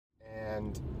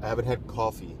and I haven't had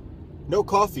coffee. No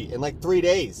coffee in like 3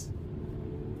 days.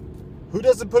 Who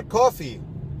doesn't put coffee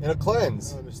in a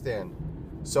cleanse? I don't understand.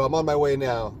 So I'm on my way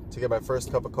now to get my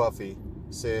first cup of coffee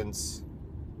since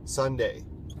Sunday.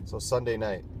 So Sunday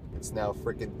night. It's now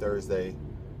freaking Thursday,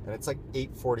 and it's like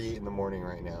 8:48 in the morning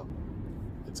right now.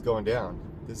 It's going down.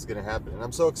 This is gonna happen, and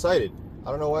I'm so excited.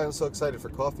 I don't know why I'm so excited for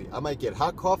coffee. I might get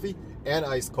hot coffee and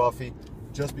iced coffee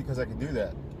just because I can do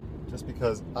that. Just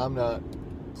because I'm not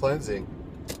cleansing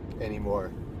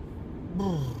anymore.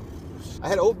 I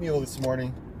had oatmeal this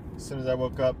morning as soon as I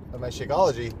woke up at my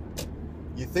Shakeology.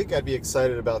 You'd think I'd be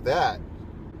excited about that,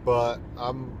 but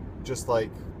I'm just like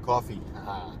coffee.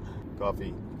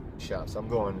 Coffee shops. I'm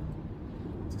going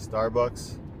to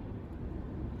Starbucks,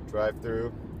 drive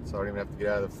through, so I don't even have to get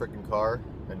out of the freaking car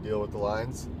and deal with the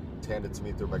lines. Hand it to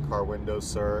me through my car window,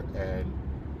 sir, and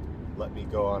let me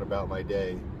go on about my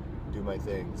day, do my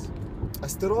things. I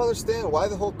still don't understand why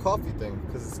the whole coffee thing,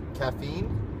 because it's caffeine.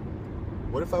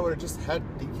 What if I would have just had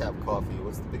decaf coffee?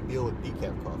 What's the big deal with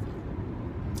decaf coffee?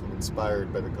 I'm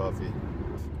inspired by the coffee.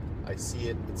 I see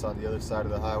it, it's on the other side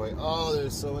of the highway. Oh,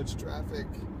 there's so much traffic.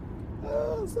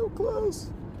 Oh, so close.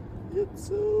 It's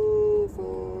so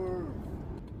far.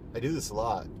 I do this a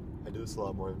lot. I do this a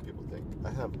lot more than people think. I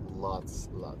have lots,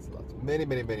 many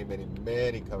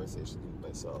conversations with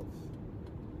myself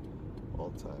all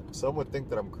the time. Some would think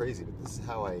that I'm crazy, but this is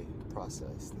how I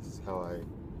process. This is how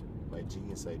my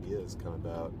genius ideas come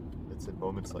about. It's in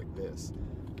moments like this.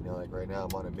 You know, like right now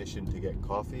I'm on a mission to get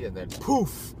coffee, and then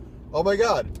poof! Oh my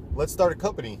God, let's start a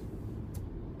company.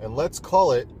 And let's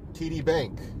call it TD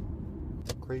Bank.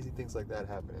 Crazy things like that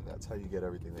happen, and that's how you get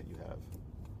everything that you have.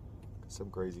 Some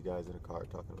crazy guy's in a car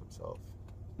talking to himself.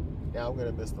 Now I'm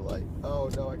gonna miss the light. Oh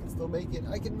no, I can still make it.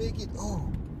 I can make it. Oh,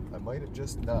 I might have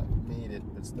just not made it,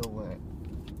 but still went.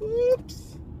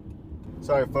 Oops.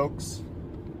 Sorry, folks.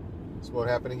 This won't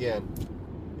happen again.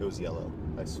 It was yellow.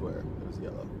 I swear, it was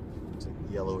yellow. It's like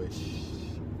yellowish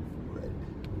red.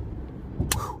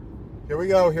 Whew. Here we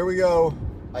go. Here we go.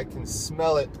 I can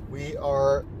smell it. We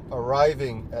are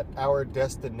arriving at our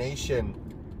destination.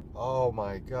 Oh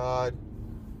my God.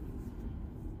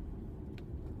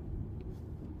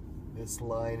 This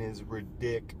line is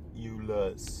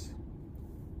ridiculous.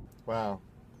 Wow.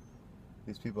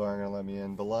 These people aren't gonna let me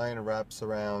in. The line wraps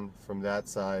around from that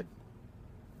side,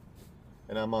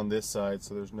 and I'm on this side,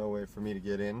 so there's no way for me to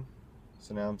get in.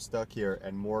 So now I'm stuck here,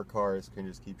 and more cars can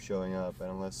just keep showing up,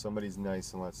 and unless somebody's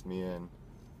nice and lets me in,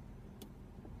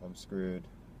 I'm screwed.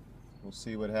 We'll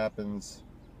see what happens.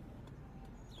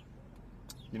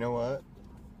 You know what?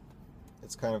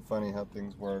 It's kind of funny how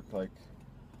things work. Like,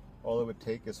 all it would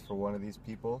take is for one of these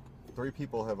people. 3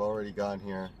 people have already gone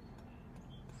here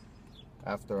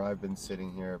after I've been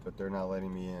sitting here, but they're not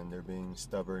letting me in. They're being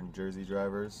stubborn Jersey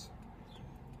drivers.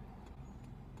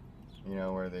 You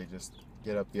know, where they just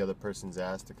get up the other person's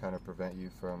ass to kind of prevent you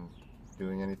from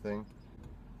doing anything.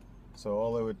 So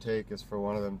all it would take is for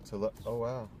one of them to let, oh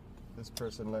wow, this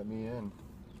person let me in.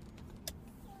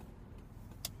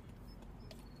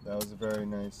 That was a very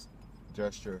nice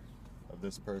gesture of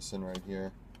this person right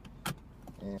here.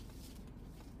 And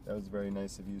that was very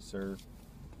nice of you, sir.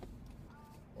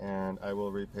 And I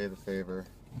will repay the favor.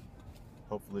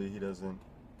 Hopefully he doesn't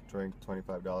drink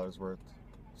 $25 worth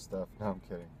of stuff. No, I'm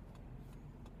kidding.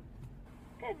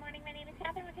 Good morning, my name is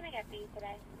Catherine. What can I get for you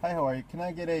today? Hi, how are you? Can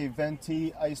I get a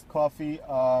venti iced coffee,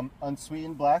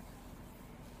 unsweetened black?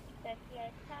 Venti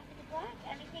iced coffee black.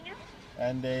 Anything else?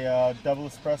 And a double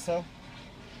espresso?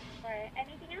 Or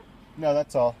anything else? No,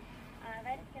 that's all.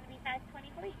 Alright, it's going to be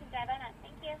 $5.24. You can drive on up.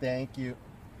 Thank you. Thank you.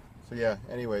 So yeah,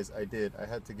 anyways, I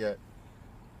had to get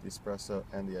the espresso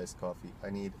and the iced coffee. I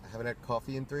haven't had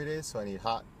coffee in 3 days, so I need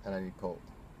hot and I need cold.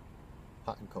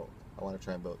 Hot and cold. I want to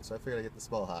try them both. So I figured I'd get the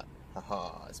small hot.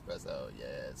 Haha, espresso.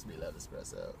 Yes, we love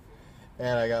espresso.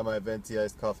 And I got my venti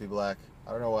iced coffee black.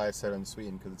 I don't know why I said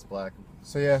unsweetened, because it's black.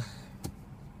 So yeah,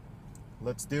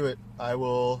 let's do it. I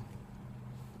will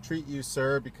treat you,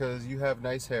 sir, because you have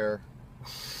nice hair.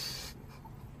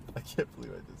 I can't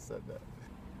believe I just said that.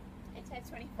 It's at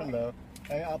 24. Hello.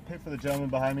 Hey, I'll pay for the gentleman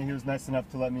behind me. He was nice enough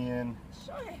to let me in.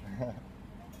 Sure.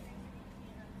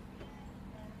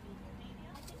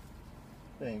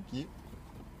 Thank you.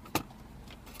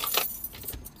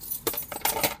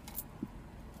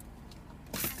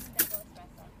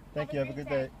 Thank you. Have a good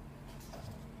day.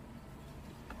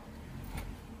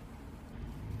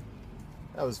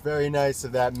 That was very nice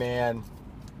of that man.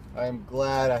 I am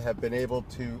glad I have been able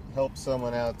to help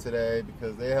someone out today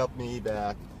because they helped me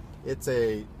back. It's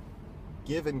a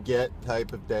give and get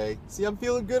type of day. See, I'm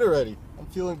feeling good already. I'm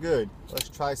feeling good. Let's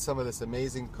try some of this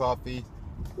amazing coffee.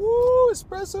 Woo,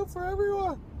 espresso for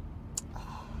everyone.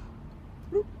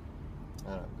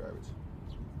 don't know, garbage.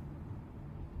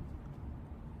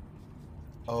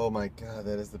 Oh my god,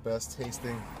 that is the best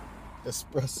tasting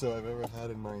espresso I've ever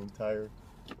had in my entire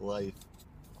life.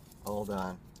 Hold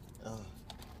on.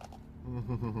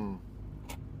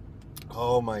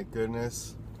 Oh my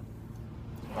goodness.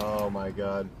 Oh my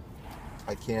god.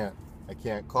 I can't.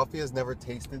 Coffee has never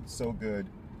tasted so good.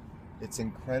 It's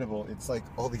incredible. It's like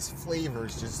all these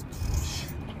flavors just...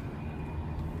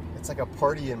 It's like a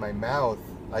party in my mouth.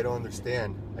 I don't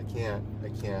understand. I can't.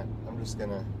 I'm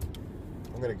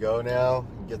gonna go now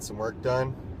and get some work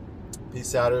done.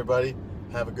 Peace out, everybody.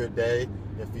 Have a good day.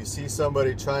 If you see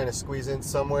somebody trying to squeeze in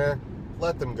somewhere,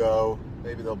 let them go.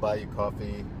 Maybe they'll buy you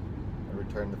coffee and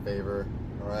return the favor.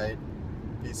 All right?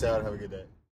 Peace out. Have a good day.